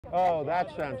Oh,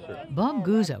 that sensor. Bob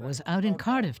Guza was out in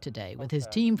Cardiff today with his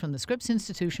team from the Scripps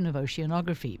Institution of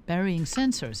Oceanography, burying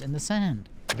sensors in the sand.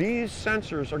 These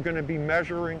sensors are going to be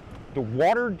measuring the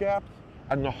water depth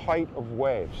and the height of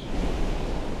waves.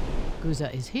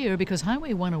 Guza is here because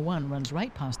Highway 101 runs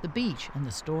right past the beach, and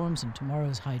the storms and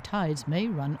tomorrow's high tides may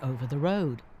run over the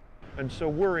road. And so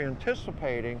we're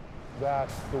anticipating that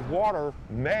the water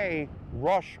may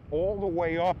rush all the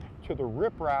way up to the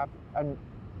riprap and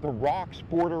the rocks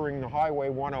bordering the Highway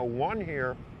 101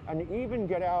 here, and even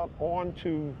get out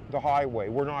onto the highway.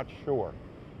 We're not sure.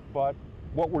 But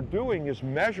what we're doing is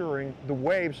measuring the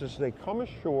waves as they come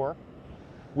ashore.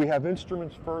 We have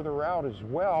instruments further out as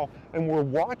well, and we're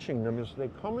watching them as they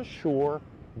come ashore,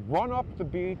 run up the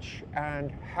beach,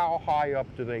 and how high up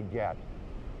do they get.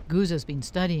 Guza's been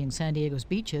studying San Diego's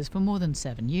beaches for more than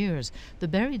 7 years. The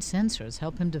buried sensors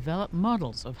help him develop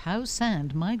models of how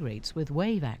sand migrates with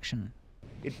wave action.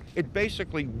 It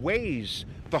basically weighs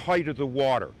the height of the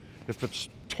water. If it's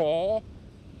tall,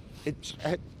 it's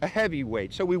a heavy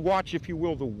weight. So we watch, if you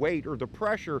will, the weight or the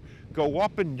pressure go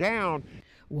up and down.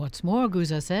 What's more,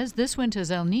 Guza says, this winter's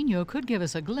El Niño could give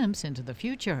us a glimpse into the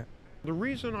future. The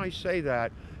reason I say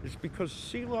that is because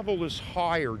sea level is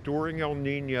higher during El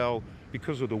Niño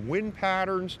because of the wind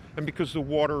patterns and because the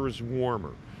water is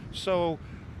warmer. So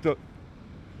the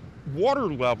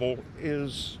water level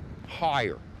is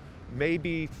higher,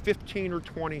 maybe 15 or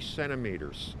 20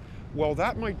 centimeters. Well,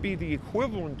 that might be the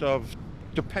equivalent of,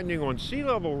 depending on sea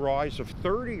level rise, of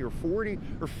 30 or 40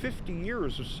 or 50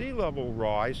 years of sea level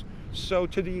rise. So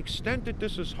to the extent that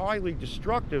this is highly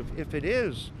destructive, if it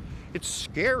is, it's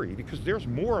scary because there's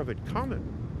more of it coming.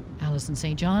 Alison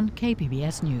St John,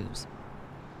 KPBS News.